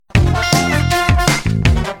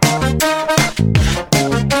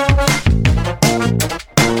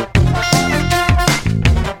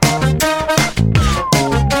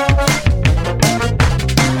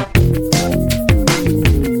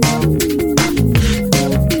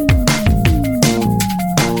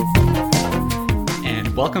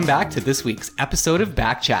Welcome back to this week's episode of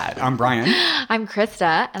Back Chat. I'm Brian. I'm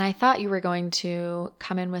Krista, and I thought you were going to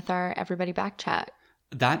come in with our Everybody Back Chat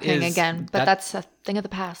That thing is again, but that's a thing of the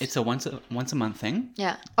past. It's a once a month thing.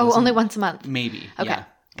 Yeah. Oh, only once a month. Maybe. Okay. Yeah.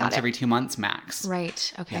 Got Once it. every 2 months max.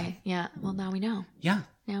 Right. Okay. Yeah. Well, now we know. Yeah.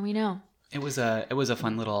 Now we know. It was a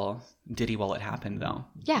fun little ditty while it happened, though.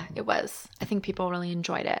 Yeah, it was. I think people really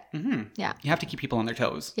enjoyed it. Mm-hmm. Yeah. You have to keep people on their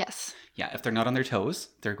toes. Yes. Yeah. If they're not on their toes,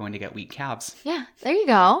 they're going to get weak calves. Yeah. There you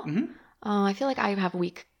go. Mm-hmm. Oh, I feel like I have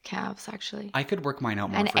weak calves, actually. I could work mine out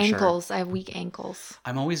more And for ankles. sure. I have weak ankles.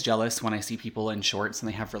 I'm always jealous when I see people in shorts and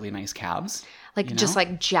they have really nice calves. Like you just know?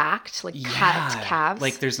 like jacked, like cut calves.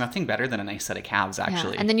 Like there's nothing better than a nice set of calves,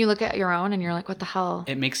 actually. Yeah. And then you look at your own and you're like, what the hell?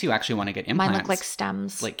 It makes you actually want to get implants. Mine look like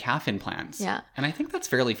stems. Like calf implants. Yeah. And I think that's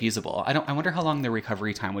fairly feasible. I wonder how long the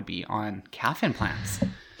recovery time would be on calf implants.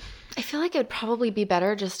 I feel like it would probably be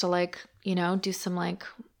better just to do some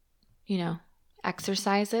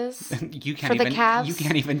exercises. You can't For the even calves? you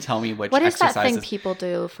can't even tell me which What is that exercises. thing people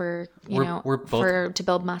do for We're both- to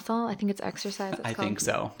build muscle? I think it's exercise. It's I called. think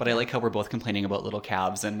so. But I like how we're both complaining about little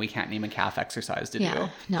calves and we can't name a calf exercise to Yeah.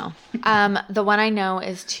 do. No. The one I know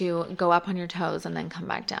is to go up on your toes and then come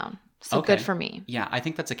back down. So Okay. good for me. Yeah, I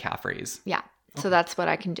think that's a calf raise. Yeah. So that's what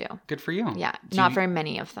I can do. Good for you. Yeah. Do Not you- very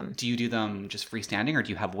many of them. Do you do them just freestanding or do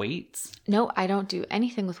you have weights? No, I don't do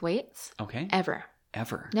anything with weights Okay. ever.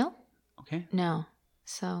 Ever. No. Okay. No.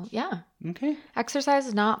 So yeah. Okay. Exercise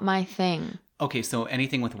is not my thing. Okay, so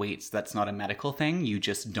anything with weights, that's not a medical thing. You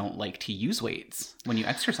just don't like to use weights when you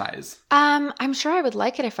exercise. I'm sure I would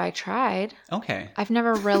like it if I tried. Okay. I've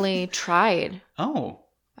never really tried. Oh.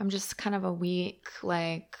 I'm just kind of a weak,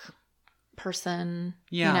 person.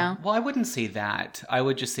 Yeah. You know? Well, I wouldn't say that. I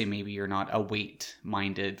would just say maybe you're not a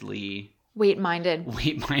weight-mindedly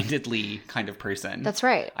kind of person. That's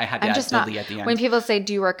right. I had to I'm add just not. Dudley at the end. When people say,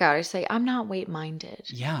 "Do you work out?" I say, "I'm not weight-minded."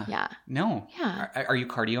 Yeah. Yeah. No. Yeah. Are you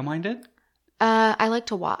cardio-minded? I like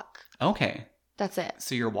to walk. Okay. That's it.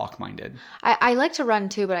 So you're walk-minded. I like to run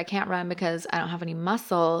too, but I can't run because I don't have any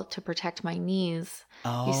muscle to protect my knees.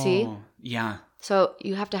 Oh. You see? Yeah. So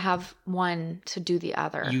you have to have one to do the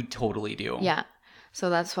other. You totally do. Yeah. So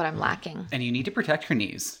that's what I'm lacking. And you need to protect your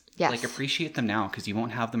knees. Yes. Like appreciate them now because you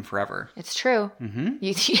won't have them forever. It's true. Mm-hmm.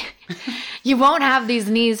 You won't have these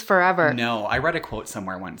knees forever. No, I read a quote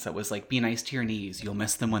somewhere once that was like, be nice to your knees. You'll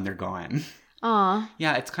miss them when they're gone. Aw.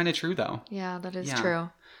 Yeah, it's kind of true though. Yeah, that is Yeah. true.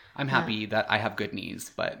 I'm happy that I have good knees,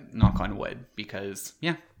 but knock on wood because,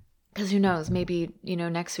 yeah. Because who knows? Maybe,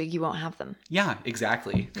 next week you won't have them. Yeah,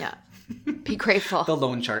 exactly. Yeah. Be grateful. The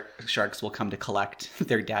loan sharks will come to collect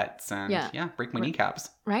their debts and, Yeah. break my kneecaps.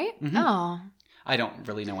 Right? Mhm. Oh. I don't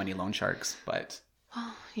really know any loan sharks, but...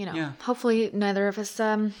 Well, Yeah. hopefully neither of us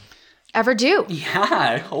ever do.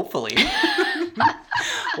 Yeah, hopefully.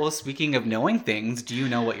 Well, speaking of knowing things, do you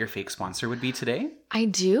know what your fake sponsor would be today? I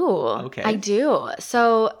do. Okay. I do.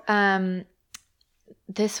 So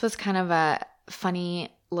this was kind of a funny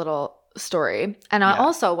little story. And I Yeah.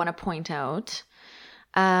 also want to point out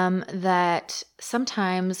that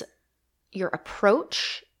sometimes your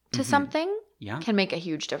approach to Mhm. something Yeah. can make a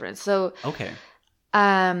huge difference. So Okay.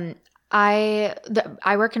 I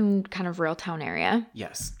work in kind of rural town area.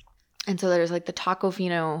 Yes. And so there's like the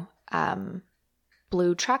Tacofino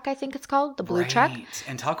blue truck, I think it's called. The blue truck. Right.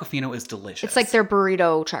 And Tacofino is delicious. It's like their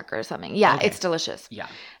burrito truck or something. Yeah, Okay. it's delicious. Yeah.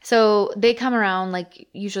 So they come around like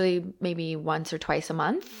usually maybe once or twice a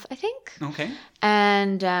month, I think. Okay.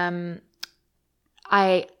 And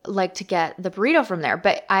I like to get the burrito from there,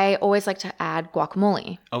 but I always like to add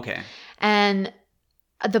guacamole. Okay. And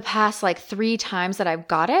the past 3 times that I've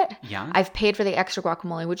got it, Yeah. I've paid for the extra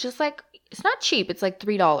guacamole, which is it's not cheap. It's like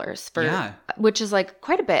 $3 for, Yeah. which is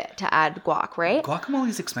quite a bit to add guac, right? Guacamole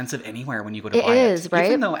is expensive anywhere when you go to It buy is, it. right?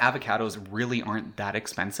 Even though avocados really aren't that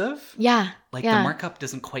expensive, Yeah. the yeah. markup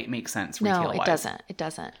doesn't quite make sense retail-wise. No, it doesn't. It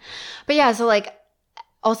doesn't. But yeah, so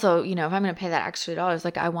also, if I'm going to pay that extra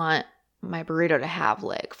 $, I want my burrito to have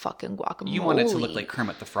fucking guacamole. You want it to look like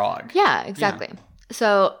Kermit the Frog. Yeah, exactly.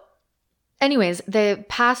 So anyways, the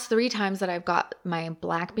past 3 times that I've got my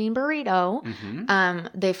black bean burrito, Mm-hmm.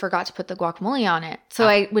 they forgot to put the guacamole on it. So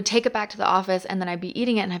I would take it back to the office and then I'd be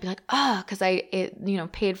eating it and I'd be like, because I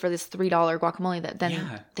paid for this $3 guacamole that then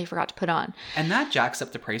Yeah. they forgot to put on. And that jacks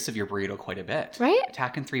up the price of your burrito quite a bit. Right?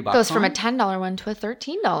 Tacking $3 Goes from a on, $10 one to a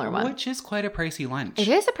 $13 one. which is quite a pricey lunch. It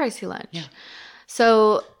is a pricey lunch. Yeah.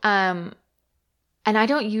 So, and I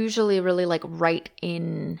don't usually really write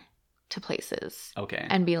in to places Okay.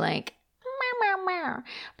 and be like, meow, meow, meow.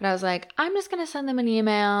 But I was like, I'm just going to send them an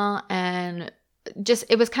email and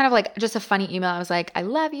it was kind of just a funny email. I was like, I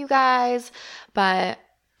love you guys, but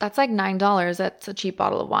that's like $9. That's a cheap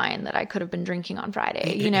bottle of wine that I could have been drinking on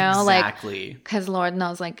Friday, you know? Exactly. Like, because Lord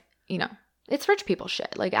knows, like, you know, it's rich people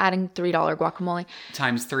shit. Like adding $3 guacamole.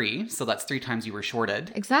 Times 3. So that's 3 times you were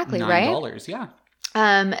shorted. Exactly, $9, right?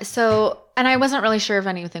 yeah. So, and I wasn't really sure if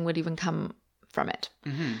anything would even come from it.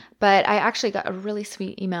 Mm-hmm. But I actually got a really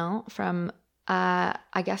sweet email from,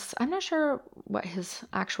 I guess, I'm not sure what his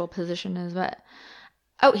actual position is, but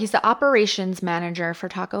he's the operations manager for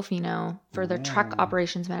Tacofino, for their truck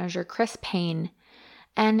operations manager, Chris Payne.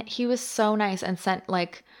 And he was so nice and sent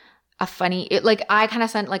like a funny, I kind of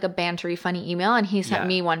sent like a bantery funny email and he sent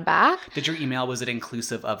me one back. Did your email, was it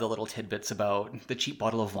inclusive of the little tidbits about the cheap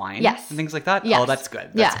bottle of wine? Yes. And things like that? Yes. Oh, that's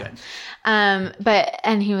good. That's good.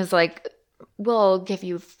 And he was like, we'll give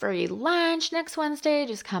you free lunch next Wednesday.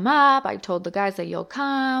 Just come up. I told the guys that you'll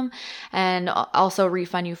come and also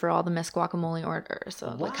refund you for all the missed guacamole orders.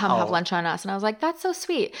 So like, come have lunch on us. And I was like, that's so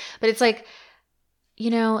sweet. But it's like, you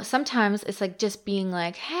know, sometimes it's like just being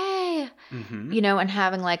like, hey, you know, and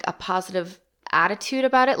having like a positive attitude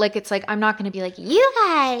about it. Like, it's like, I'm not going to be like, you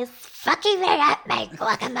guys fucking up my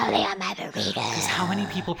guacamole on my burrito. Because how many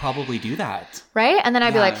people probably do that? Right? And then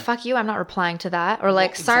I'd be like, fuck you, I'm not replying to that. Or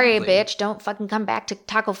like, sorry, bitch, don't fucking come back to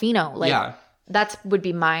Tacofino. Like, that would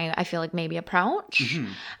be my, I feel like, maybe approach.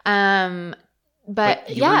 But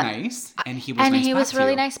you were nice, and he was nice back. And he was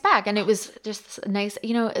really nice back. And it was just nice,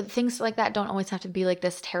 you know, things like that don't always have to be like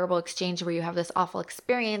this terrible exchange where you have this awful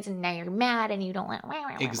experience and now you're mad and you don't want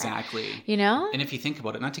exactly. You know? And if you think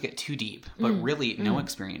about it, not to get too deep, but really no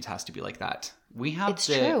experience has to be like that. We have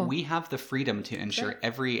we have the freedom to ensure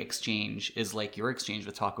every exchange is like your exchange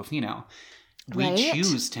with Tacofino. We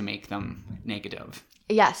choose to make them negative.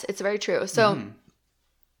 Yes, it's very true. So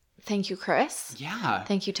thank you, Chris. Yeah.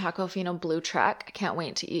 Thank you, Tacofino Blue Truck. I can't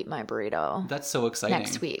wait to eat my burrito. That's so exciting.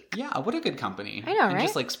 Next week. Yeah, what a good company. I know, and right?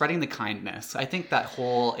 just like spreading the kindness. I think that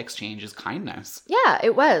whole exchange is kindness. Yeah,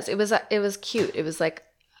 it was. It was cute. It was like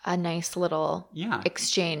a nice little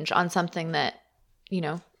exchange on something that, you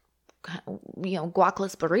know,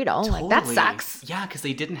 guacless burrito. Totally. Like, that sucks. Yeah, because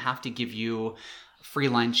they didn't have to give you free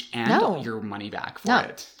lunch and your money back for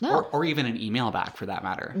it. No. Or even an email back for that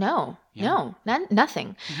matter. No,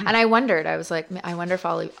 nothing. And I wondered, I was like, I wonder if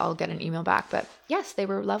I'll get an email back. But yes, they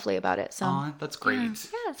were lovely about it. So that's great.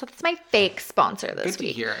 Yeah, so that's my fake sponsor this week. Good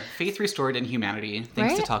to hear. Faith restored in humanity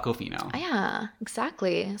thanks to Tacofino. Yeah,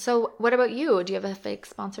 exactly. So what about you? Do you have a fake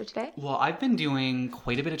sponsor today? Well, I've been doing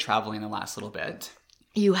quite a bit of traveling the last little bit.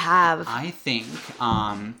 You have. I think.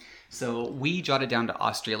 So we jotted down to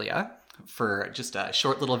Australia for just a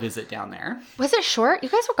short little visit down there. Was it short? You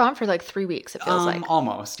guys were gone for like 3 weeks, it feels like.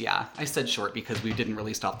 Almost, yeah. I said short because we didn't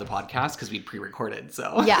really stop the podcast because we'd pre-recorded,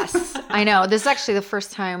 so. Yes, I know. This is actually the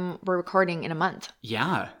first time we're recording in a month.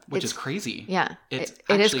 Yeah, which is crazy. Yeah, it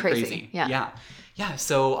is crazy. Yeah,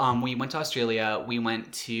 so we went to Australia, we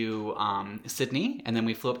went to Sydney, and then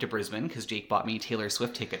we flew up to Brisbane because Jake bought me Taylor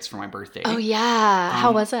Swift tickets for my birthday. Oh, yeah.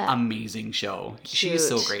 How was it? Amazing show. Cute. She's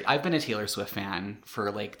so great. I've been a Taylor Swift fan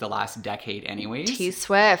for like the last decade anyways. T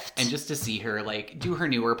Swift. And just to see her like do her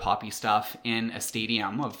newer poppy stuff in a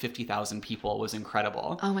stadium of 50,000 people was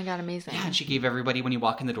incredible. Oh my God, amazing. Yeah, and she gave everybody, when you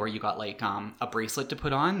walk in the door, you got like a bracelet to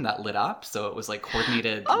put on that lit up. So it was like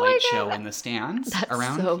coordinated light show in the stands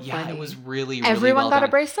around. So yeah, funny. It was really Everyone well got done.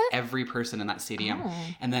 a bracelet? Every person in that stadium.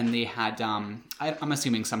 And then they had, I'm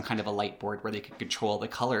assuming some kind of a light board where they could control the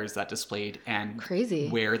colors that displayed and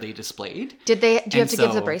where they displayed. Do you have to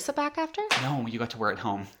give the bracelet back after? No, you got to wear it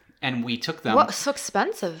home. And we took them. What? So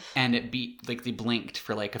expensive. And it beat, like, they blinked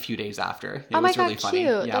for like a few days after. It was was really God, funny.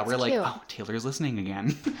 cute. Yeah, That's we're like, cute. oh, Taylor's listening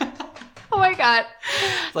again. Oh my God.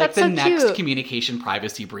 Like, That's the so next cute. communication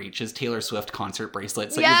privacy breach is Taylor Swift concert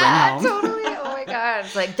bracelets that you bring home. Totally. Oh my God.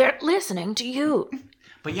 It's like, they're listening to you.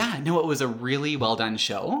 But yeah, no, it was a really well done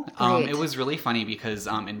show. It was really funny because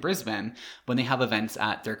in Brisbane, when they have events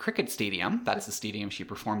at their cricket stadium, that's the stadium she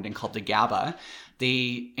performed in called the Gabba,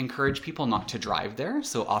 they encourage people not to drive there.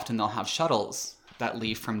 So often they'll have shuttles that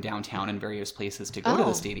leave from downtown and various places to go to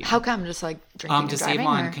the stadium. How come? Just like drinking and to driving, save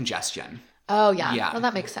on or? Congestion. Oh, yeah. Well,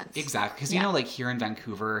 that makes sense. Exactly. Because, you know, like here in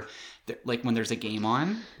Vancouver, like when there's a game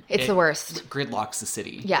on, it's the worst. Gridlocks the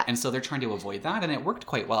city. Yeah. And so they're trying to avoid that. And it worked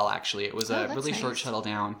quite well, actually. It was a really short shuttle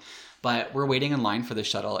down. But we're waiting in line for the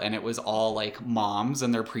shuttle, and it was all like moms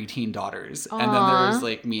and their preteen daughters. Aww. And then there was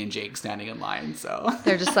like me and Jake standing in line. So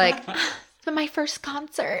they're just like, it's been my first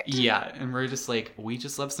concert. Yeah. And we're just like, we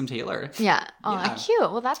just love some Taylor. Yeah. Oh, cute.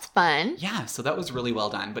 Well, that's fun. Yeah. So that was really well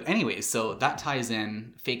done. But anyways, so that ties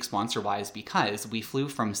in fake sponsor wise because we flew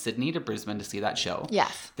from Sydney to Brisbane to see that show.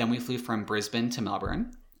 Yes. Then we flew from Brisbane to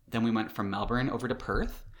Melbourne. Then we went from Melbourne over to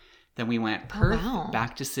Perth. Then we went Perth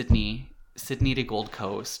back to Sydney Sydney to Gold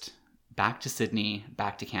Coast, back to Sydney,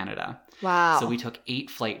 back to Canada. Wow. So we took 8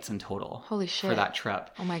 flights in total. Holy shit. For that trip.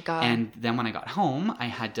 Oh my God. And then when I got home, I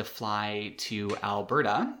had to fly to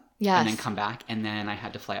Alberta. Yes. And then come back. And then I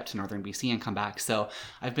had to fly up to northern BC and come back. So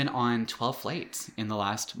I've been on 12 flights in the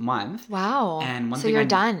last month. Wow. And so you're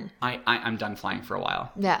done. I'm done flying for a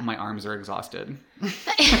while. Yeah. My arms are exhausted.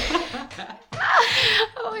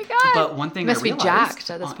 Oh my God. But one thing you must I realized, be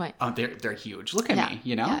jacked at this point. Oh, they're huge. Look at me,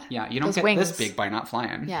 you know? Yeah. You don't Those get wings. this big by not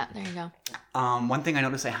flying. Yeah, there you go. One thing I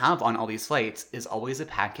notice I have on all these flights is always a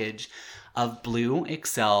package of Blue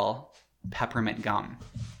Excel peppermint gum.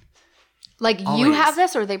 Like Always. you have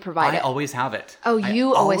this or they provide I it? always have it. Oh,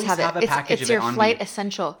 you always have it. A package it's of your it on flight me.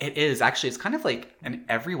 essential. It is. Actually, it's kind of like an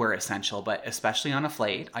everywhere essential, but especially on a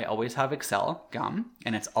flight, I always have Excel gum,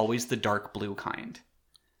 and it's always the dark blue kind.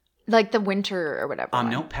 Like the winter or whatever.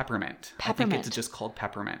 No, peppermint. I think it's just called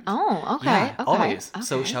peppermint. Oh, okay. Yeah, okay. always. Okay.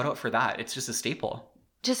 So shout out for that. It's just a staple.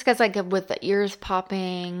 Just because like with the ears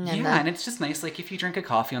popping and and it's just nice. Like if you drink a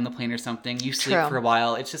coffee on the plane or something, you sleep True. for a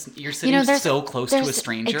while. It's just you're sitting so close to a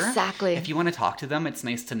stranger. Exactly. If you want to talk to them, it's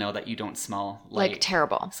nice to know that you don't smell like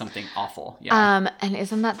terrible, something awful. Yeah. And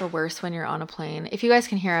isn't that the worst when you're on a plane? If you guys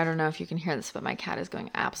can hear, I don't know if you can hear this, but my cat is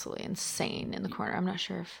going absolutely insane in the corner. I'm not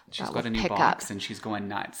sure if she's that got will a new pick box up. and she's going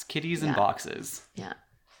nuts. Kitties in boxes. Yeah.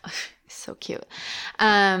 So cute.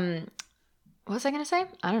 What was I going to say?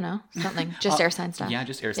 I don't know. Something. Just air sign stuff. Yeah,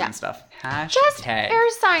 just air sign stuff. Just air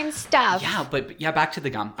sign stuff. Yeah, but back to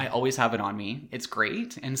the gum. I always have it on me. It's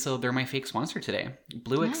great. And so they're my fake sponsor today.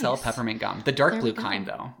 Blue Excel peppermint gum. The dark blue kind,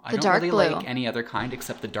 though. I don't really like any other kind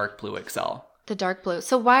except the dark blue Excel. The dark blue.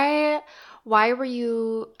 So why were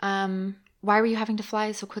you having to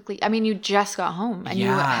fly so quickly? I mean, you just got home and you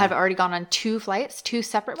had already gone on 2 flights, 2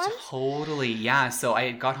 separate ones? Totally, yeah. So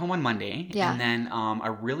I got home on Monday and then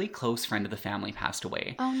a really close friend of the family passed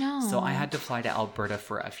away. Oh, no. So I had to fly to Alberta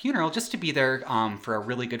for a funeral just to be there for a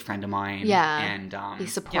really good friend of mine. Yeah, and be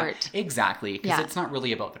support. Yeah, exactly, because it's not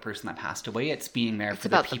really about the person that passed away. It's being there for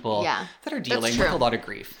the people that are dealing with a lot of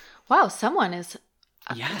grief. Wow, someone is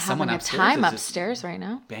someone having a time upstairs right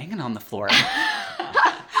now. Banging on the floor.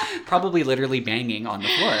 Probably literally banging on the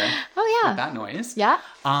floor. Oh, yeah. With that noise. Yeah.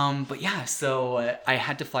 But yeah, so I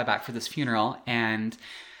had to fly back for this funeral and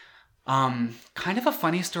kind of a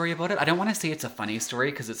funny story about it. I don't want to say it's a funny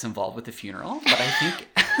story because it's involved with the funeral, but I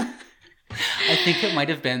think it might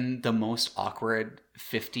have been the most awkward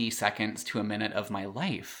 50 seconds to a minute of my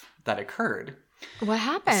life that occurred. What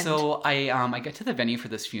happened? So I get to the venue for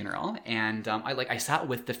this funeral and I sat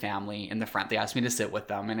with the family in the front. They asked me to sit with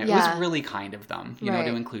them and it was really kind of them, you know,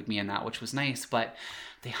 to include me in that, which was nice. But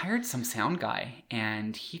they hired some sound guy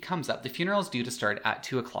and he comes up. The funeral's due to start at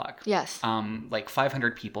 2:00. Yes.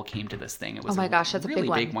 500 people came to this thing. It was that's a really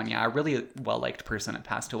big one. Yeah, a really well-liked person had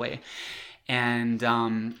passed away. And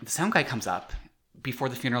the sound guy comes up before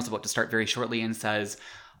the funeral's about to start very shortly and says,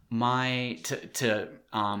 to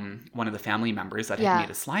one of the family members that had made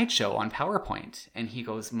a slideshow on PowerPoint, and he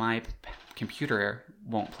goes, my computer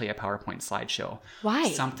won't play a PowerPoint slideshow. Why?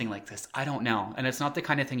 Something like this. I don't know. And it's not the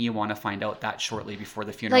kind of thing you want to find out that shortly before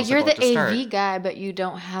the funeral. Like you're the AV guy, but you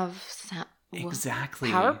don't have exactly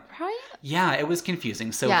PowerPoint? Yeah, it was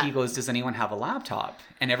confusing. So he goes, does anyone have a laptop?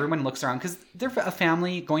 And everyone looks around because they're a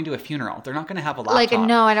family going to a funeral. They're not going to have a laptop. Like,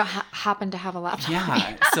 no, I don't happen to have a laptop.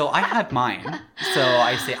 Yeah. So I had mine. So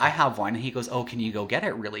I say, I have one. And he goes, oh, can you go get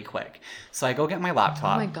it really quick? So I go get my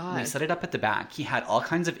laptop. Oh my God. We set it up at the back. He had all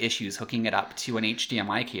kinds of issues hooking it up to an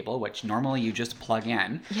HDMI cable, which normally you just plug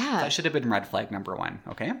in. Yeah. That should have been red flag number 1.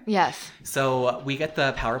 Okay. Yes. So we get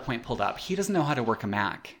the PowerPoint pulled up. He doesn't know how to work a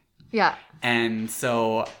Mac. Yeah. And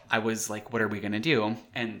so I was like, what are we going to do?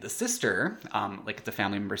 And the sister, the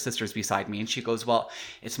family member's sister's beside me, and she goes, well,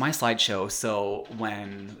 it's my slideshow. So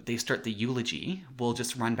when they start the eulogy, we'll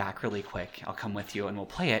just run back really quick. I'll come with you and we'll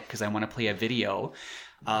play it because I want to play a video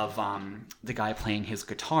of the guy playing his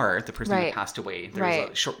guitar, the person who passed away. There was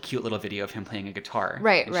a short, cute little video of him playing a guitar.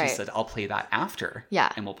 And she said, I'll play that after.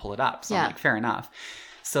 Yeah. And we'll pull it up. So I'm like, fair enough.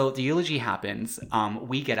 So the eulogy happens.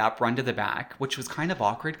 We get up, run to the back, which was kind of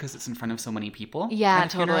awkward because it's in front of so many people. Yeah,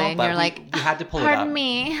 totally. Funeral, and you're like, we had to pull it up. Pardon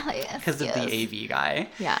me. Because of the AV guy.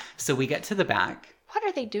 Yeah. So we get to the back. What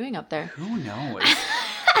are they doing up there? Who knows?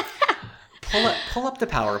 Pull up the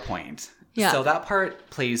PowerPoint. Yeah. So that part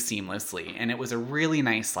plays seamlessly. And it was a really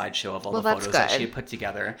nice slideshow of all the photos that she had put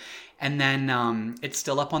together. And then it's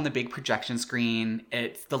still up on the big projection screen.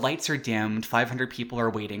 The lights are dimmed. 500 people are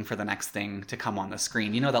waiting for the next thing to come on the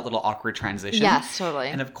screen. You know that little awkward transition? Yes, totally.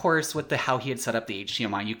 And of course, with how he had set up the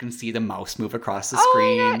HDMI, you can see the mouse move across the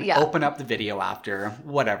screen. Yeah. Open up the video after.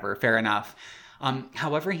 Whatever. Fair enough.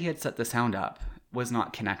 However, he had set the sound up. was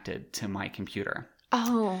not connected to my computer.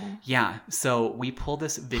 Oh. Yeah. So we pulled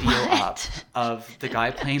this video up of the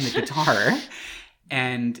guy playing the guitar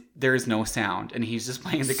and there's no sound. And he's just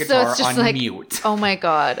playing the guitar on mute. Oh my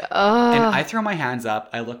God. And I throw my hands up.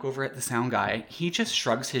 I look over at the sound guy. He just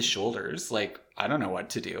shrugs his shoulders like, I don't know what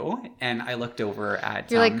to do. And I looked over at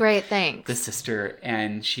You're like, great, thanks. the sister,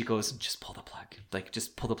 and she goes, just pull the plug. Like,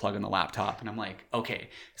 just pull the plug on the laptop. And I'm like, okay.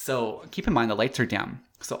 So keep in mind the lights are dim.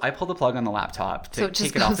 So I pull the plug on the laptop to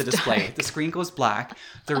take it off the display. Dark. The screen goes black.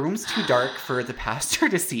 The room's too dark for the pastor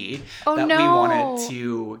to see we wanted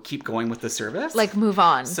to keep going with the service. Like, move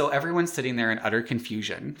on. So everyone's sitting there in utter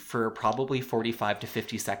confusion for probably 45 to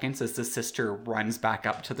 50 seconds as the sister runs back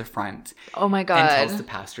up to the front. Oh my God. And tells the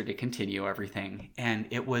pastor to continue everything. And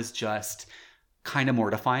it was just kind of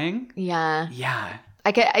mortifying. Yeah. Yeah.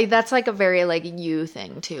 That's like a very like you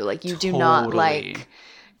thing too. Like you do not like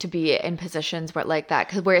to be in positions where like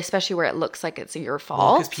that, especially where it looks like it's your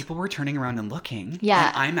fault. Because people were turning around and looking. Yeah.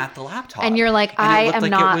 And I'm at the laptop. And you're like, I am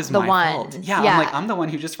not the one. Fault. Yeah, yeah. I'm the one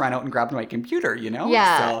who just ran out and grabbed my computer, you know?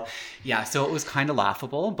 Yeah. So it was kind of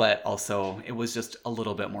laughable, but also it was just a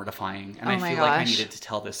little bit mortifying. And I feel like I needed to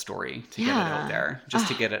tell this story to get it out there, just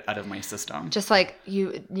to get it out of my system. Just like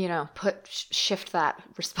you know, shift that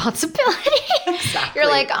responsibility. Exactly. You're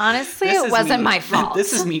like, honestly, it wasn't my fault.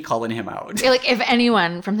 This is me calling him out. You're like, if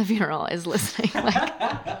anyone from the funeral is listening,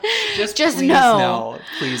 like, just please know.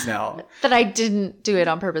 Please know that I didn't do it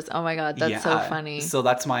on purpose. Oh my God, that's so funny. So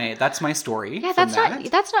that's my story. Yeah,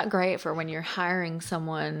 that's not great for when you're hiring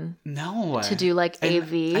someone. No. To do like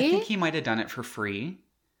AV. I think he might have done it for free.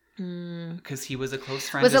 Because he was a close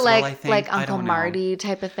friend. Was it I think. like Uncle Marty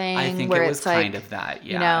type of thing? I think where it was it's kind like, of that,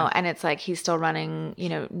 yeah. You know, and it's like he's still running, you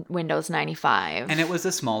know, Windows 95. And it was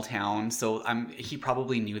a small town, so he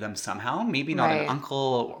probably knew them somehow. Maybe not an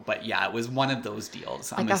uncle, but yeah, it was one of those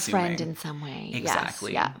deals. Like I'm assuming. A friend in some way.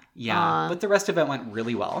 Exactly. Yes, yeah. But the rest of it went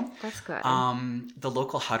really well. That's good. The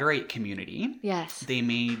local Hutterite community. Yes. They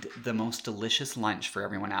made the most delicious lunch for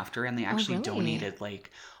everyone after, and they actually donated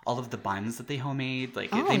like all of the buns that they homemade.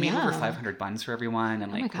 Like they made over 500 buns for everyone,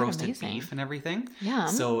 and like roasted beef and everything. Yeah.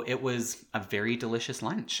 So it was a very delicious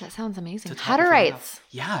lunch. That sounds amazing. Hutterites.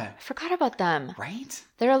 Yeah. I forgot about them. Right?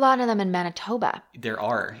 There are a lot of them in Manitoba. There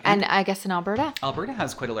are. And I guess in Alberta. Alberta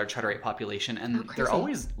has quite a large Hutterite population, and they're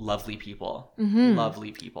always lovely people. Mm-hmm.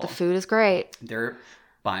 Lovely people. The food is great. Their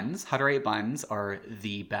buns, Hutterite buns, are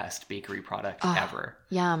the best bakery product ever.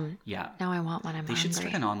 Yum. Yeah. Now I want one. They should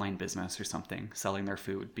start an online business or something, selling their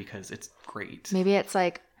food, because it's great. Maybe it's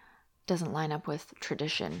like, doesn't line up with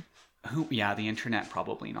tradition. Yeah, the internet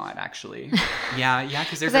probably not, actually. Yeah,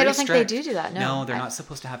 because they're very strict. I don't think they do that. No, they're not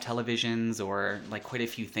supposed to have televisions or like quite a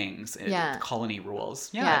few things. Colony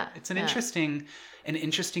rules. Yeah, it's an interesting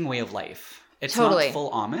way of life. It's not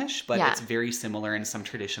full Amish, but it's very similar in some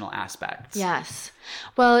traditional aspects. Yes.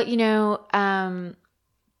 Well, you know,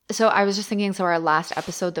 so I was just thinking, so our last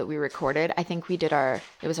episode that we recorded, I think we did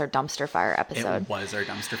it was our dumpster fire episode. It was our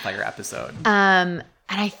dumpster fire episode.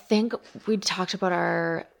 And I think we talked about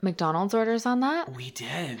our McDonald's orders on that. We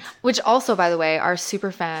did. Which also, by the way, our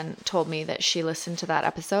super fan told me that she listened to that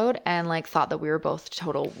episode and like thought that we were both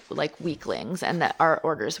total like weaklings and that our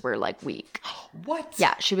orders were like weak. What?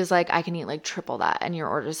 Yeah. She was like, I can eat like triple that and your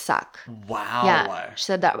orders suck. Wow. Yeah. She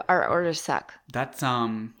said that our orders suck. That's, I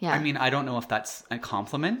mean, I don't know if that's a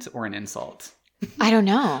compliment or an insult. I don't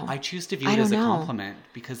know. I choose to view it as a compliment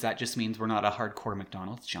because that just means we're not a hardcore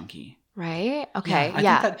McDonald's junkie. Right? Okay.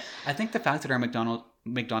 I think the fact that our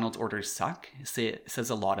McDonald's orders suck says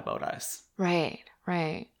a lot about us. Right.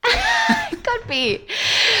 Could be.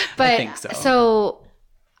 But I think so. So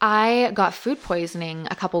I got food poisoning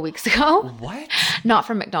a couple weeks ago. What? Not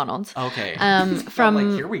from McDonald's. Okay. From like,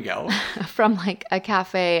 here we go. From like a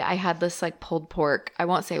cafe. I had this like pulled pork. I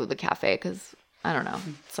won't say with the cafe because I don't know.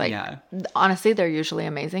 It's like honestly, they're usually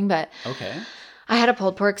amazing, but okay. I had a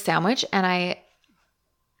pulled pork sandwich and I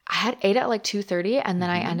had ate at like 2:30 and then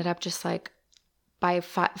I ended up just like by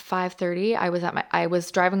 5:30 I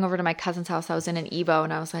was driving over to my cousin's house. I was in an Evo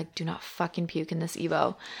and I was like, do not fucking puke in this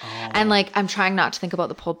Evo. And like I'm trying not to think about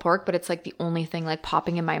the pulled pork, but it's like the only thing like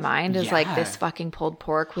popping in my mind is like this fucking pulled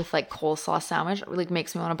pork with like coleslaw sandwich. It like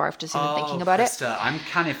makes me want to barf just even thinking about it. I'm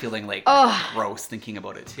kind of feeling like gross thinking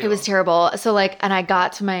about it too. It was terrible. So like, and I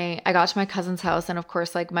got to my cousin's house and of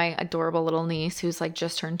course like my adorable little niece who's like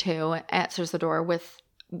just turned 2 answers the door with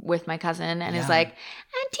with my cousin and is like,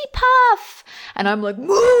 Auntie Puff. And I'm like,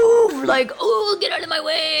 move, like, oh, get out of my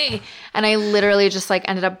way. And I literally just like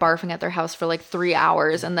ended up barfing at their house for like 3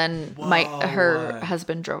 hours. And then her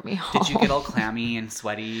husband drove me home. Did you get all clammy and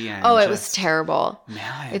sweaty? And it was terrible.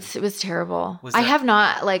 Man. It was terrible.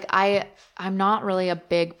 I'm not really a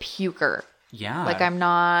big puker. Yeah. Like I'm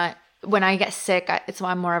not, when I get sick,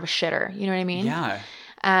 I'm more of a shitter. You know what I mean? Yeah.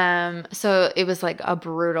 So it was like a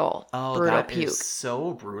brutal puke. Is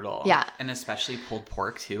so brutal. Yeah. And especially pulled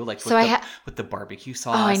pork too, like with the barbecue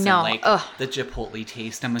sauce. Oh, I know. And like the chipotle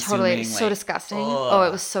taste, I'm totally. assuming. So disgusting. Oh,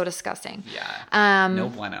 it was so disgusting. Yeah. No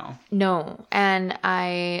bueno. No. And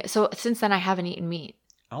so since then I haven't eaten meat.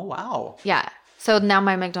 Oh, wow. Yeah. So now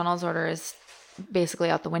my McDonald's order is basically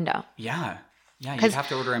out the window. Yeah. Yeah, you'd have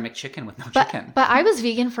to order a McChicken with no chicken. But I was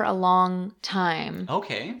vegan for a long time.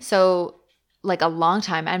 Okay. So like a long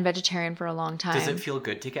time, and vegetarian for a long time. Does it feel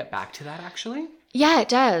good to get back to that actually? Yeah, it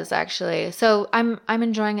does actually. So I'm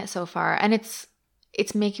enjoying it so far, and it's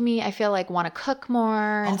making me, I feel like, want to cook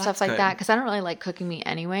more and stuff like that, because I don't really like cooking meat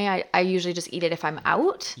anyway. I usually just eat it if I'm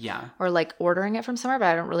out. Yeah. Or like ordering it from somewhere, but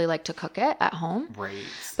I don't really like to cook it at home. Right.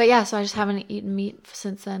 But yeah, so I just haven't eaten meat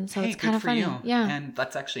since then, so it's kind of funny. You. Yeah. And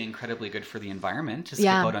that's actually incredibly good for the environment to skip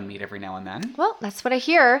out on meat every now and then. Well, that's what I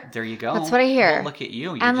hear. There you go. That's what I hear. Well, look at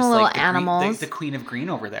you. You're and just the little like animals. The queen of green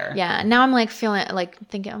over there. Yeah. Now I'm like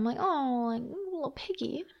thinking, I'm like, oh, like little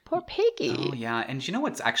piggy. Poor piggy. Oh, yeah. And you know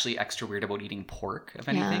what's actually extra weird about eating pork? If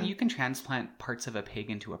anything, you can transplant parts of a pig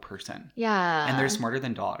into a person. Yeah. And they're smarter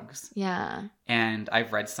than dogs. Yeah. And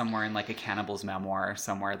I've read somewhere in like a cannibal's memoir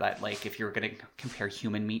somewhere that like if you're going to compare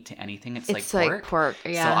human meat to anything, it's like pork.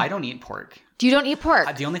 Yeah. So I don't eat pork. You don't eat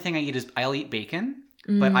pork? The only thing I eat is I'll eat bacon.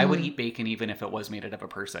 But I would eat bacon even if it was made out of a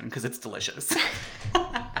person because it's delicious.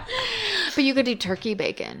 But you could do turkey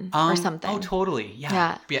bacon or something. Oh, totally.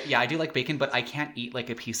 Yeah. Yeah, I do like bacon, but I can't eat like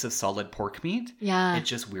a piece of solid pork meat. Yeah. It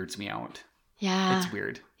just weirds me out. Yeah. It's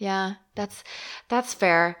weird. Yeah. That's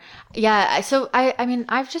fair. Yeah. So I mean,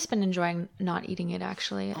 I've just been enjoying not eating it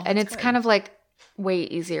actually. And it's kind of like way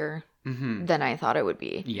easier than I thought it would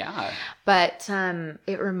be. Yeah. But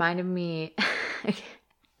it reminded me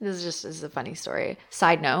this is a funny story.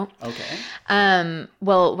 Side note. Okay.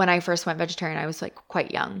 Well, when I first went vegetarian, I was like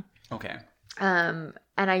quite young. Okay. And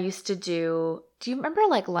I used to do you remember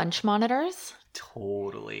like lunch monitors?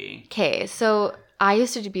 Totally. Okay. So I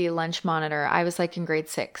used to be a lunch monitor. I was like in grade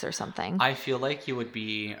 6 or something. I feel like you would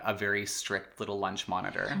be a very strict little lunch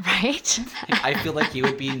monitor. Right? I feel like you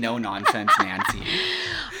would be no nonsense Nancy.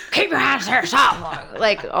 Keep your hands to yourself.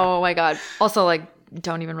 Like, oh my God. Also like,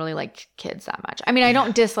 don't even really like kids that much. I mean, I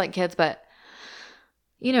don't dislike kids, but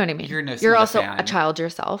you know what I mean. You're also a child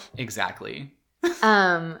yourself. Exactly.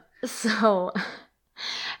 So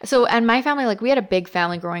and my family, like we had a big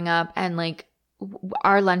family growing up, and like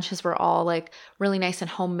our lunches were all like really nice and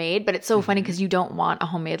homemade, but it's so funny because you don't want a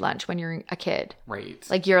homemade lunch when you're a kid. Right.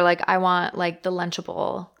 Like you're like, I want like the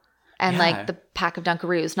Lunchable and like the pack of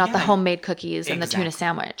Dunkaroos, not the homemade cookies and the tuna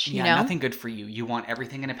sandwich, you know? Nothing good for you. You want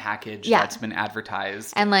everything in a package that's been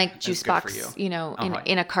advertised. And like juice box, you know,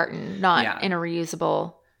 in a carton, not in a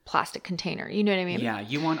reusable plastic container. You know what I mean? Yeah.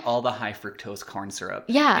 You want all the high fructose corn syrup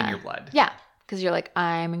in your blood. Yeah. Because you're like,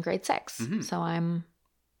 I'm in grade 6. So I'm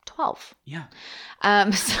 12. Yeah.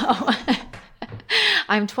 So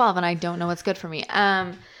I'm 12 and I don't know what's good for me.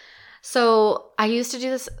 So I used to do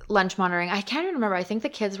this lunch monitoring. I can't even remember. I think the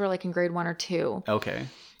kids were like in grade 1 or 2. Okay.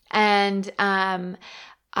 And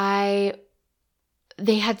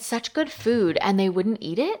they had such good food and they wouldn't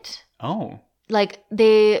eat it. Oh. Like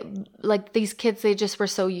these kids, they just were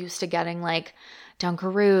so used to getting like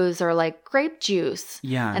Dunkaroos or like grape juice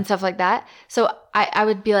and stuff like that. So I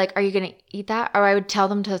would be like, are you going to eat that? Or I would tell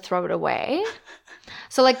them to throw it away.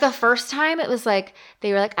 So like the first time it was like,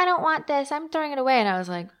 they were like, I don't want this. I'm throwing it away. And I was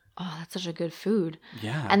like, oh, that's such a good food.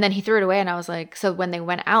 Yeah. And then he threw it away and I was like, so when they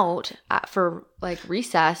went out for like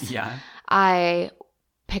recess, I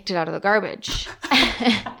picked it out of the garbage.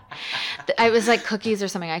 It was like cookies or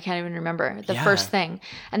something. I can't even remember the first thing.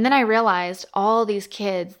 And then I realized all these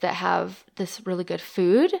kids that have this really good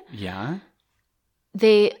food, that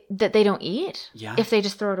they don't eat. Yeah. If they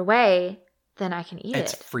just throw it away, then I can eat it.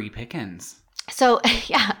 It's free pickings. So,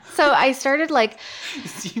 So I started like...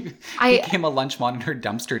 You became a lunch monitor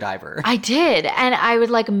dumpster diver. I did. And I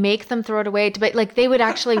would like make them throw it away. But like they would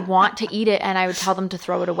actually want to eat it and I would tell them to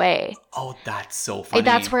throw it away. Oh, that's so funny.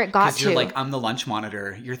 That's where it got to. Because you're like, I'm the lunch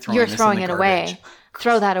monitor. You're throwing it away.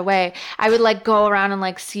 throw that away. I would like go around and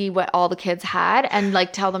like see what all the kids had and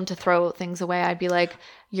like tell them to throw things away. I'd be like,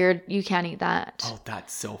 you can't eat that. Oh,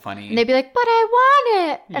 that's so funny. And they'd be like, but I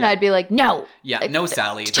want it. And I'd be like, no. Yeah, like, no,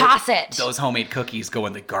 Sally. Toss it. Those homemade cookies go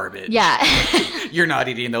in the garbage. Yeah. You're not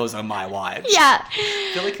eating those on my watch. Yeah.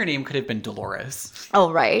 I feel like her name could have been Dolores. Oh,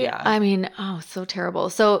 right. Yeah. I mean, so terrible.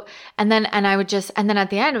 So, and then at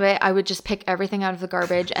the end of it, I would just pick everything out of the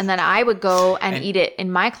garbage. And then I would go and eat it in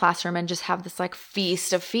my classroom and just have this like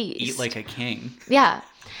feast of feast. Eat like a king. Yeah.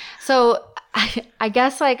 So I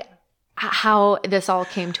guess like how this all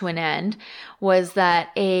came to an end was that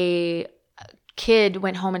a kid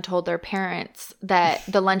went home and told their parents that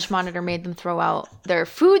the lunch monitor made them throw out their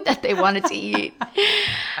food that they wanted to eat.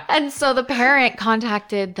 And so the parent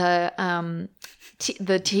contacted the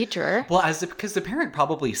teacher. Well, because the parent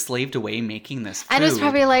probably slaved away making this food. And was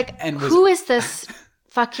probably like, who is this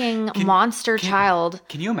fucking monster child?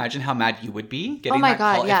 Can you imagine how mad you would be getting my that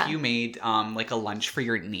God, call yeah. if you made like a lunch for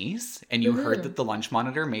your niece and you heard that the lunch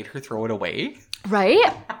monitor made her throw it away?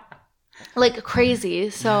 Right? Like crazy.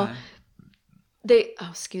 So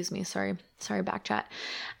excuse me. Sorry, back chat.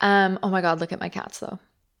 Oh my God, look at my cats though.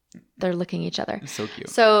 They're licking each other. So cute.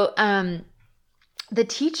 So the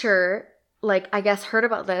teacher, like, I guess heard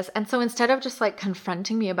about this. And so instead of just like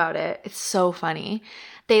confronting me about it, it's so funny.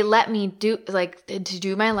 They let me do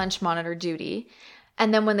my lunch monitor duty.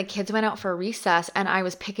 And then when the kids went out for recess and I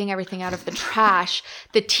was picking everything out of the trash,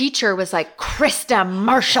 the teacher was like, Krista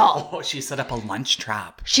Marshall. Oh, she set up a lunch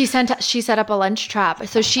trap. She set up a lunch trap.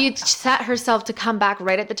 So she set herself to come back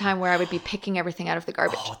right at the time where I would be picking everything out of the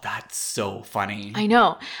garbage. Oh, that's so funny. I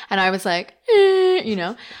know. And I was like,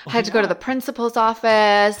 I had to go to the principal's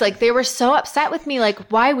office. Like, they were so upset with me.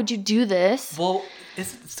 Like, why would you do this? Well,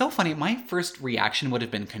 it's so funny. My first reaction would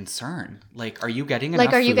have been concern. Like, are you getting enough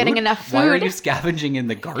food? Like, are you getting enough food? Why are you scavenging in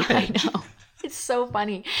the garbage? I know. It's so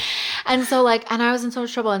funny. And so and I was in so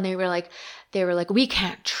much trouble and they were like, we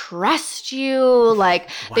can't trust you. Like,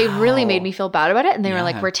 they really made me feel bad about it. And they were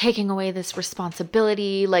like, we're taking away this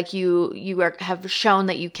responsibility. Like, you have shown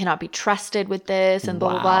that you cannot be trusted with this and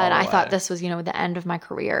blah, blah, blah. And I thought this was, the end of my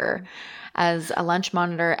career as a lunch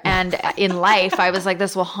monitor. And in life, I was like,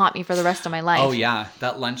 this will haunt me for the rest of my life. Oh, yeah.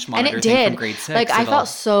 That lunch monitor and it thing did. from grade 6. Like, I felt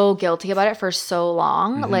so guilty about it for so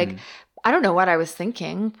long. Mm-hmm. Like, I don't know what I was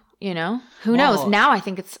thinking. Who knows? Now I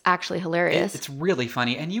think it's actually hilarious. It's really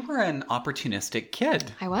funny. And you were an opportunistic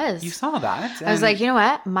kid. I was. You saw that. I was like, you know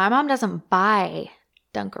what? My mom doesn't buy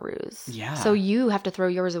Dunkaroos. Yeah. So you have to throw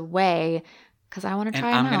yours away because I want to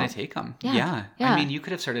try them out. I'm going to take them. Yeah. I mean, you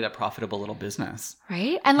could have started a profitable little business.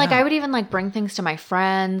 Right? And I would even bring things to my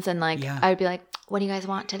friends and I would be like, what do you guys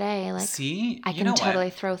want today? Like, see, I can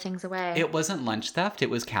totally throw things away. It wasn't lunch theft. It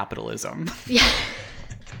was capitalism. Yeah.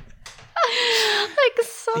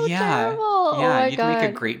 So terrible. Yeah, oh you'd make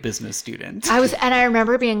a great business student. I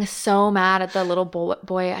remember being so mad at the little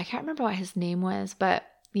boy. I can't remember what his name was, but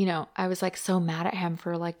I was so mad at him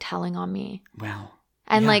for telling on me. Wow.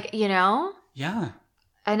 And Yeah.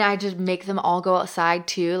 And I just make them all go outside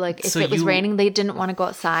too. If it was raining, they didn't want to go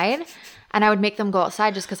outside. And I would make them go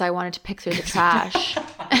outside just because I wanted to pick through the trash.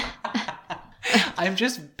 I'm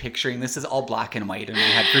just picturing this is all black and white in my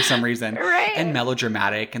head for some reason. Right. And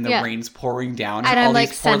melodramatic and the rain's pouring down. And all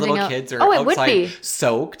these poor little kids are outside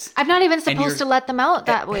soaked. I'm not even supposed to let them out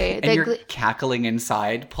that way. And you're cackling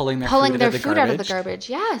inside, pulling their food out of the garbage.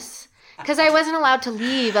 Yes. Because I wasn't allowed to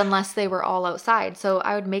leave unless they were all outside. So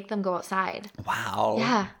I would make them go outside. Wow.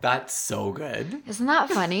 Yeah. That's so good. Isn't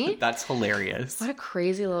that funny? That's hilarious. What a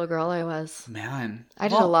crazy little girl I was. Man. I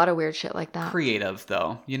did a lot of weird shit like that. Creative,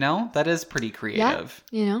 though. That is pretty creative.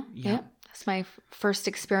 Yeah. Yeah. That's my first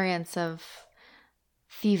experience of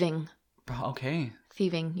thieving. Okay.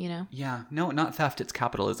 Thieving, Yeah. No, not theft. It's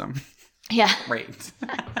capitalism. Yeah. Right.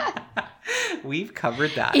 We've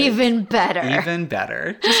covered that. Even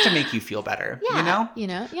better. Just to make you feel better. Yeah.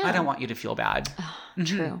 Yeah. I don't want you to feel bad. Oh,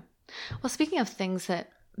 true. Well, speaking of things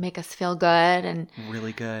that make us feel good and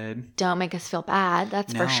really good, don't make us feel bad,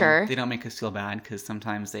 that's for sure. They don't make us feel bad because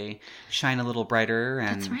sometimes they shine a little brighter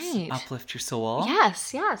and uplift your soul.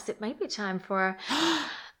 Yes. It might be time for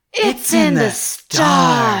It's in the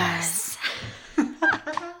Stars.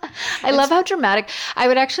 I love how dramatic. I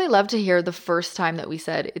would actually love to hear the first time that we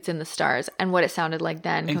said It's in the Stars and what it sounded like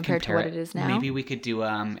then compared to what it is now. Maybe we could do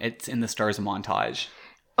It's in the Stars montage.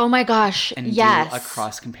 Oh my gosh. And do a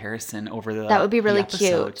cross comparison over the That would be really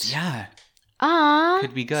episodes. cute. Yeah.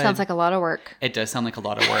 Could be good. Sounds like a lot of work. It does sound like a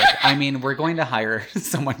lot of work. I mean, we're going to hire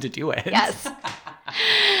someone to do it. Yes.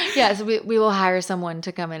 Yeah, so we will hire someone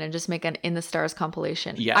to come in and just make an In the Stars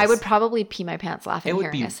compilation. Yes. I would probably pee my pants laughing It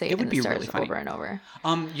hearing us say it would In be the Stars really funny. over and over.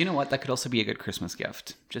 You know what? That could also be a good Christmas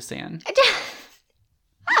gift. Just saying.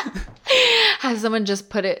 Have someone just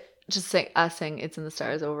put it, just say us saying It's in the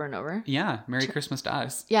Stars over and over. Yeah. Merry Christmas to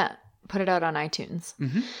us. Yeah, put it out on iTunes.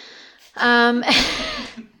 Mm-hmm.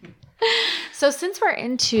 So since we're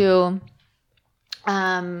into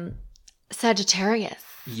Sagittarius.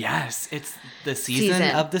 Yes, it's the season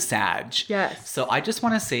of the Sag. Yes. So I just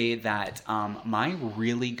want to say that my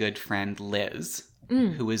really good friend Liz,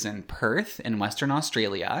 who is in Perth in Western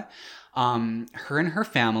Australia, her and her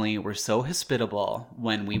family were so hospitable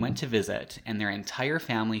when we went to visit, and their entire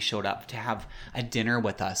family showed up to have a dinner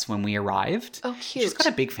with us when we arrived. Oh, cute. She's got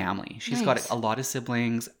a big family. She's got a lot of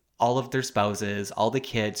siblings, all of their spouses, all the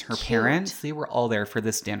kids, her Cute. parents, they were all there for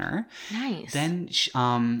this dinner. Nice. Then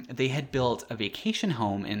they had built a vacation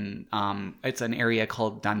home in it's an area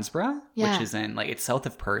called Dunsborough, Yeah. which is in it's south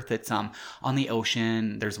of Perth. It's on the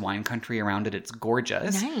ocean. There's wine country around it. It's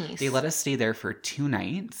gorgeous. Nice. They let us stay there for 2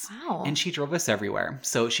 nights. Wow. And she drove us everywhere.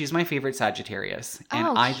 So she's my favorite Sagittarius. And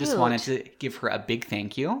Oh, I just cute. wanted to give her a big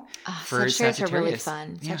thank you for Sagittarius are really Sagittarius.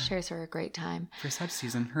 fun. Yeah, Sagittarius are a great time. for Sag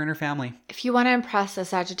season, her and her family. If you want to impress a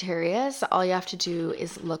Sagittarius, all you have to do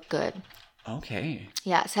is look good. Okay.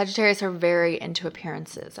 Yeah, Sagittarius are very into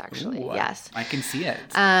appearances, actually. Ooh, Yes. I can see it.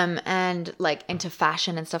 And like into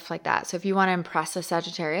fashion and stuff like that. So if you want to impress a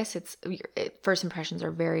Sagittarius, first impressions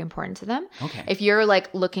are very important to them. Okay. If you're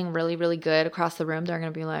like looking really, really good across the room, they're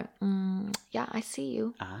going to be like, yeah, I see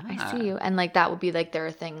you. I see you. And like that would be like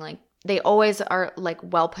their thing. Like they always are like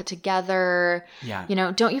well put together. Yeah. You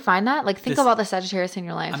know, don't you find that? Like think about the Sagittarius in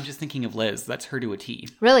your life. I'm just thinking of Liz. That's her to a T.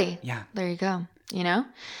 Really? Yeah. There you go. You know?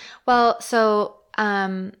 Well, so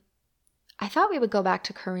I thought we would go back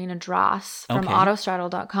to Karina Dross from Okay.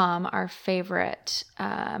 autostraddle.com, our favorite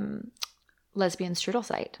lesbian strudel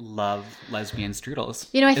site. Love lesbian strudels.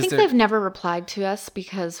 You know, I Is think there- they've never replied to us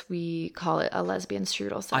because we call it a lesbian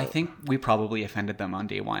strudel site. I think we probably offended them on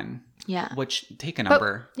day one. Yeah. Which, take a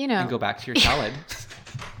number, you know. and go back to your salad.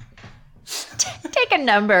 Take a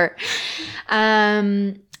number.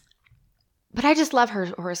 But I just love her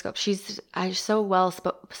horoscope. She's so well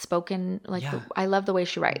spoken. Like Yeah. I love the way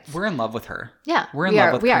she writes. We're in love with her. Yeah, We're in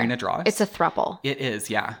love with Karina Dross. It's a throuple. It is,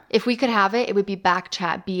 yeah. If we could have it, it would be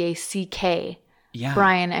Backchat, BACK. Yeah.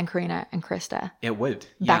 Brian and Karina and Krista. It would.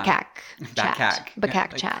 Yeah. Backhack.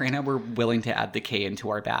 Backhack chat. Karina, we're willing to add the K into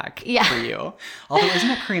our back Yeah. for you. Although, isn't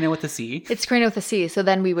it Karina with a C? It's Karina with a C, so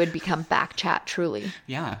then we would become Backchat truly.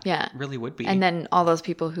 Yeah. Yeah. Really would be. And then all those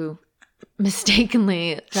people who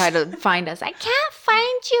mistakenly try to find us. I can't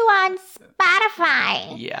find you on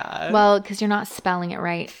Spotify. Yeah. Well, because you're not spelling it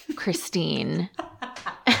right, Christine.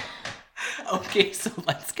 Okay, so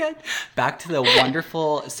let's get back to the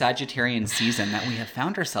wonderful Sagittarian season that we have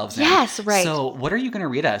found ourselves in. Yes, right. So what are you going to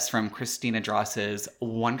read us from Christina Dross's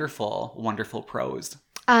wonderful, wonderful prose?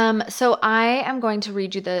 So I am going to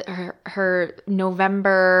read you her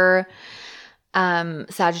November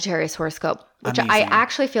Sagittarius horoscope, which I Amazing.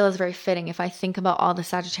 actually feel is very fitting if I think about all the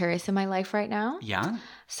Sagittarius in my life right now. Yeah?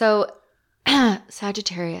 So,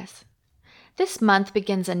 Sagittarius, this month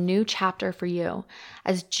begins a new chapter for you.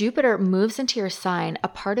 As Jupiter moves into your sign, a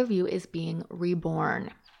part of you is being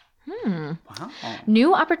reborn. Wow.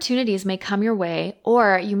 New opportunities may come your way,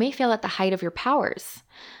 or you may feel at the height of your powers.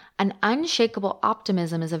 An unshakable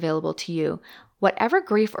optimism is available to you, whatever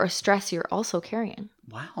grief or stress you're also carrying.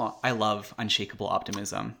 Wow. I love unshakable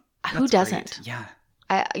optimism. Who That's doesn't? great. Yeah.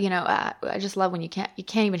 I just love when you can't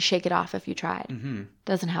even shake it off if you tried. Mm-hmm.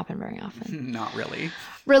 Doesn't happen very often. Not really.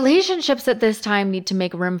 Relationships at this time need to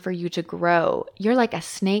make room for you to grow. You're like a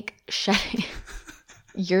snake shedding.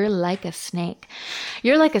 You're like a snake.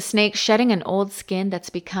 You're like a snake shedding an old skin that's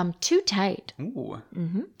become too tight. Ooh.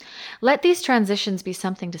 Let these transitions be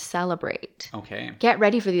something to celebrate. Okay. Get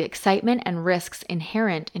ready for the excitement and risks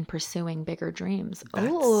inherent in pursuing bigger dreams.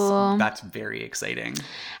 Ooh. That's very exciting.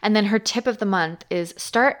 And then her tip of the month is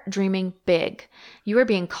start dreaming big. You are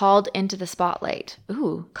being called into the spotlight.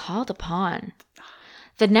 Ooh, called upon.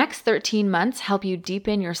 The next 13 months help you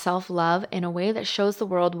deepen your self-love in a way that shows the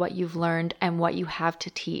world what you've learned and what you have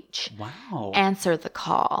to teach. Wow. Answer the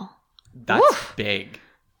call. That's Woof. big.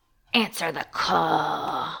 Answer the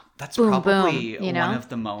call. That's Boom, probably boom, you know? one of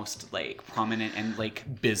the most like prominent and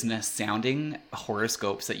like business sounding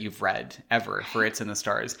horoscopes that you've read ever for It's in the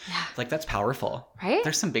Stars. Yeah. Like that's powerful. Right?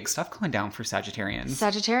 There's some big stuff going down for Sagittarians.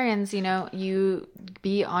 Sagittarians, you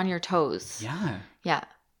be on your toes. Yeah. Yeah.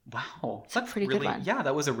 Wow. It's a pretty good one. Yeah,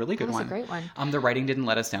 that was a really good That was one. a great one. The writing didn't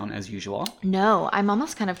let us down as usual. No, I'm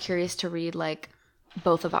almost kind of curious to read like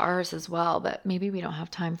both of ours as well, but maybe we don't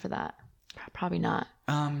have time for that. Probably not.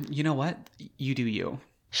 You know what? You do you.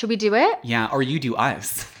 Should we do it? Yeah, or you do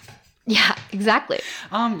us. Yeah, exactly.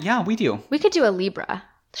 Yeah, we do. We could do a Libra.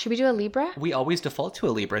 Should we do a Libra? We always default to a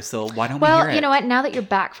Libra, so why don't we hear it? Well, you know what? Now that you're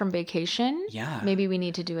back from vacation, yeah, maybe we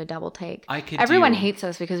need to do a double take. Everyone hates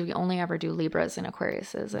us because we only ever do Libras and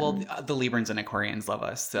Aquariuses. Well, the Librans and Aquarians love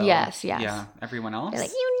us. So yes. Yeah, everyone else? They're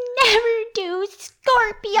like, you never do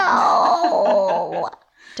Scorpio.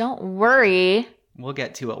 Don't worry. We'll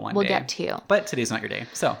get to it one day. We'll get to you. But today's not your day,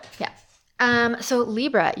 so. Yeah. So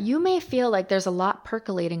Libra, you may feel like there's a lot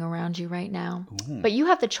percolating around you right now, but you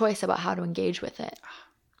have the choice about how to engage with it.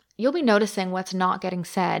 You'll be noticing what's not getting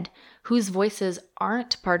said, whose voices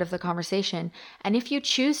aren't part of the conversation, and if you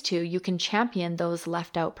choose to, you can champion those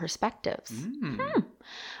left out perspectives.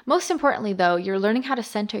 Most importantly, though, you're learning how to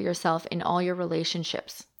center yourself in all your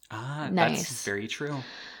relationships. Nice. That's very true.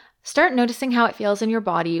 Start noticing how it feels in your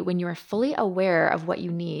body when you are fully aware of what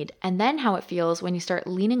you need, and then how it feels when you start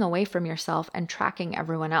leaning away from yourself and tracking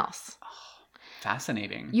everyone else.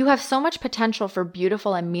 Fascinating. You have so much potential for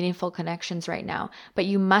beautiful and meaningful connections right now, but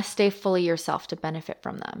you must stay fully yourself to benefit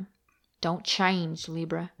from them. Don't change,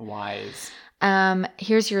 Libra. Wise.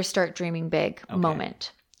 Here's your start dreaming big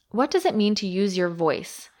moment. What does it mean to use your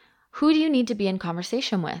voice? Who do you need to be in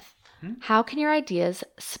conversation with? How can your ideas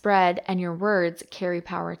spread and your words carry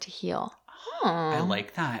power to heal? I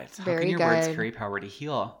like that. Very How can your good. words carry power to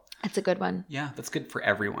heal? That's a good one. Yeah, that's good for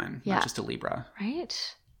everyone, not just a Libra.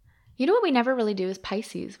 Right? You know what we never really do is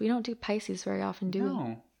Pisces. We don't do Pisces very often, do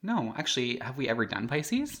we? No. Actually, have we ever done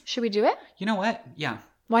Pisces? Should we do it? You know what? Yeah.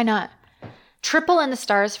 Why not? Triple in the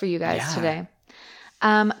stars for you guys today.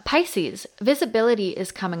 Pisces, visibility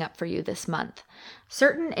is coming up for you this month.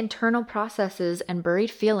 Certain internal processes and buried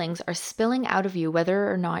feelings are spilling out of you whether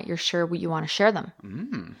or not you're sure you want to share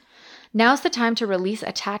them. Now's the time to release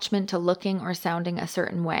attachment to looking or sounding a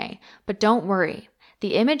certain way. But don't worry.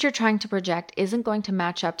 The image you're trying to project isn't going to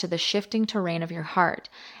match up to the shifting terrain of your heart.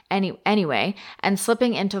 Anyway, and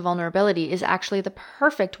slipping into vulnerability is actually the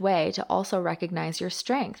perfect way to also recognize your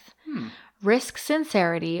strength. Risk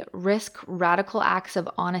sincerity, risk radical acts of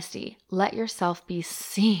honesty. Let yourself be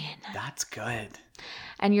seen. That's good.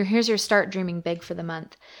 And here's your start dreaming big for the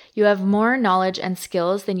month. You have more knowledge and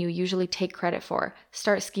skills than you usually take credit for.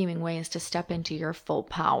 Start scheming ways to step into your full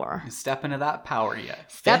power. Step into that power,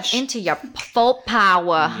 Step into your full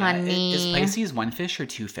power, honey. Is Pisces one fish or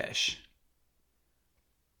two fish?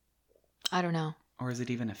 I don't know. Or is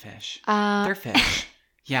it even a fish? They're fish.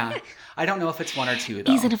 Yeah. I don't know if it's one or two,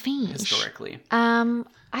 though. Is it a fish? Historically. I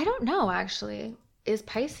don't know, actually. Is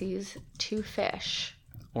Pisces two fish?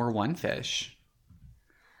 Or one fish?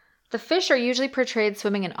 The fish are usually portrayed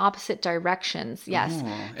swimming in opposite directions. Yes. Ooh,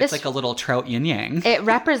 it's like a little trout yin-yang. It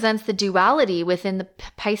represents the duality within the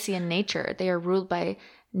Piscean nature. They are ruled by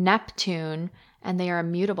Neptune, and they are a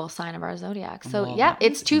mutable sign of our zodiac. So,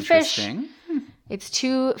 it's two fish. It's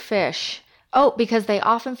two fish. Oh, because they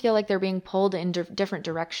often feel like they're being pulled in different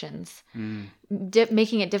directions,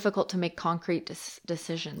 making it difficult to make concrete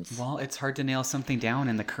decisions. Well, it's hard to nail something down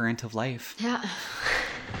in the current of life. Yeah.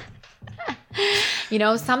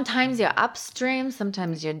 Sometimes you're upstream,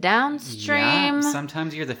 sometimes you're downstream. Yeah,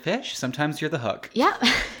 sometimes you're the fish, sometimes you're the hook. Yeah.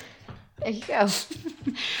 There you go.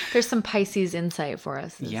 There's some Pisces insight for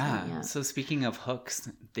us. Yeah. So speaking of hooks,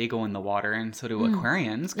 they go in the water, and so do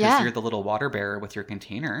Aquarians, because you're the little water bearer with your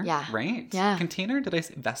container. Yeah. Right? Yeah. Container? Did I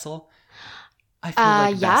say vessel? I feel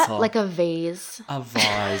like vessel. Like a vase. A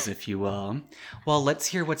vase, if you will. Well, let's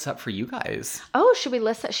hear what's up for you guys. Oh, should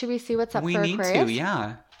we see what's up for Aquarius? We need to,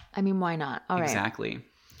 yeah. I mean, why not? All right. Exactly.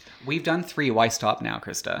 We've done 3. Why stop now,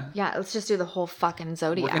 Krista? Yeah, let's just do the whole fucking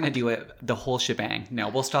zodiac. We're going to do it, the whole shebang. No,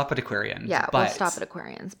 we'll stop at Aquarians. Yeah, we'll stop at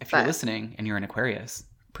Aquarians. If you're listening and you're an Aquarius,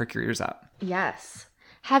 perk your ears up. Yes.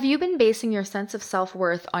 Have you been basing your sense of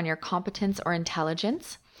self-worth on your competence or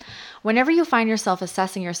intelligence? Whenever you find yourself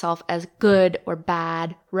assessing yourself as good or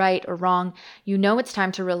bad, right or wrong, you know it's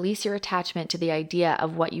time to release your attachment to the idea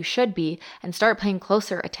of what you should be and start paying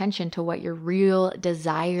closer attention to what your real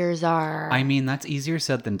desires are. I mean, that's easier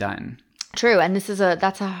said than done. True, and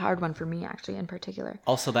that's a hard one for me, actually, in particular.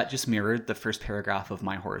 Also, that just mirrored the first paragraph of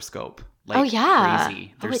my horoscope.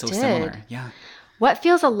 Crazy. They're so similar. Yeah. What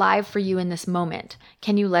feels alive for you in this moment?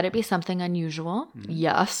 Can you let it be something unusual?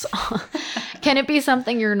 Yes. Can it be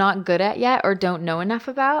something you're not good at yet or don't know enough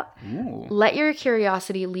about? Ooh. Let your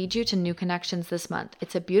curiosity lead you to new connections this month.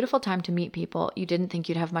 It's a beautiful time to meet people you didn't think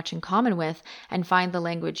you'd have much in common with and find the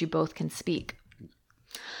language you both can speak.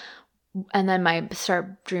 And then my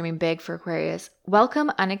start dreaming big for Aquarius.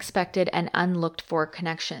 Welcome unexpected and unlooked for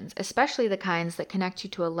connections, especially the kinds that connect you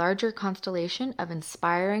to a larger constellation of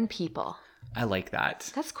inspiring people. I like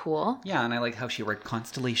that. That's cool. Yeah, and I like how she worked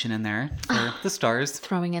constellation in there for the stars.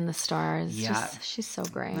 Throwing in the stars. Yeah. She's so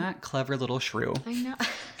great. That clever little shrew. I know.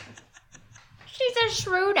 She's a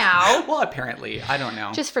shrew now. Well, apparently. I don't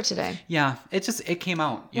know. Just for today. Yeah, it came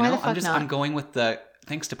out. You Why know, the fuck not? I'm going with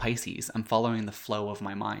thanks to Pisces, I'm following the flow of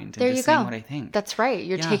my mind and there just you saying go. what I think. That's right.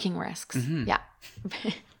 You're taking risks. Mm-hmm. Yeah.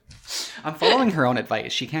 I'm following her own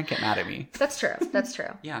advice. She can't get mad at me. That's true. That's true.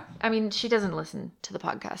 Yeah. I mean, she doesn't listen to the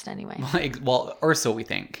podcast anyway. Well, or so we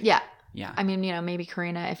think. Yeah. Yeah. I mean, maybe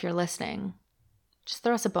Karina, if you're listening, just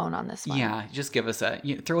throw us a bone on this one. Yeah, just give us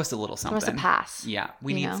throw us a little something. Throw us a pass. Yeah,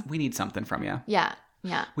 we need something from you. Yeah.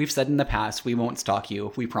 Yeah. We've said in the past we won't stalk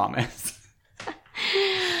you. We promise.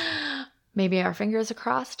 Maybe our fingers are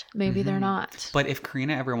crossed. Maybe they're not. But if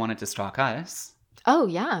Karina ever wanted to stalk us. Oh,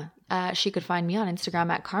 yeah. She could find me on Instagram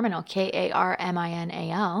at Carminal,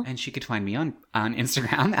 Karminal. And she could find me on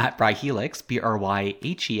Instagram at Bryhelix,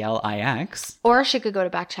 BRYHELIX. Or she could go to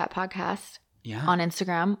Backchat Podcast on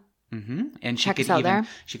Instagram. Mm-hmm. And Check us out there.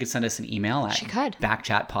 She could send us an email at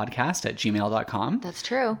backchatpodcast@gmail.com. That's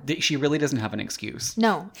true. She really doesn't have an excuse.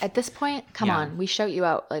 No, at this point, come on. We shout you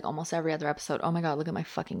out like almost every other episode. Oh my God, look at my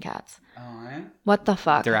fucking cats. All right. What the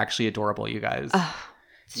fuck? They're actually adorable, you guys.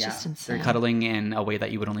 It's just insane. They're cuddling in a way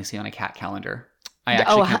that you would only see on a cat calendar. I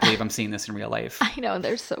actually can't believe I'm seeing this in real life. I know.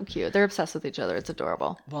 They're so cute. They're obsessed with each other. It's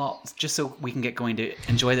adorable. Well, just so we can get going to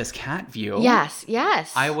enjoy this cat view. Yes,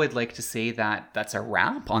 yes. I would like to say that that's a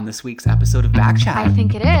wrap on this week's episode of Backchat. I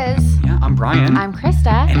think it is. Yeah, I'm Brian. I'm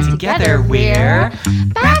Krista. And together we're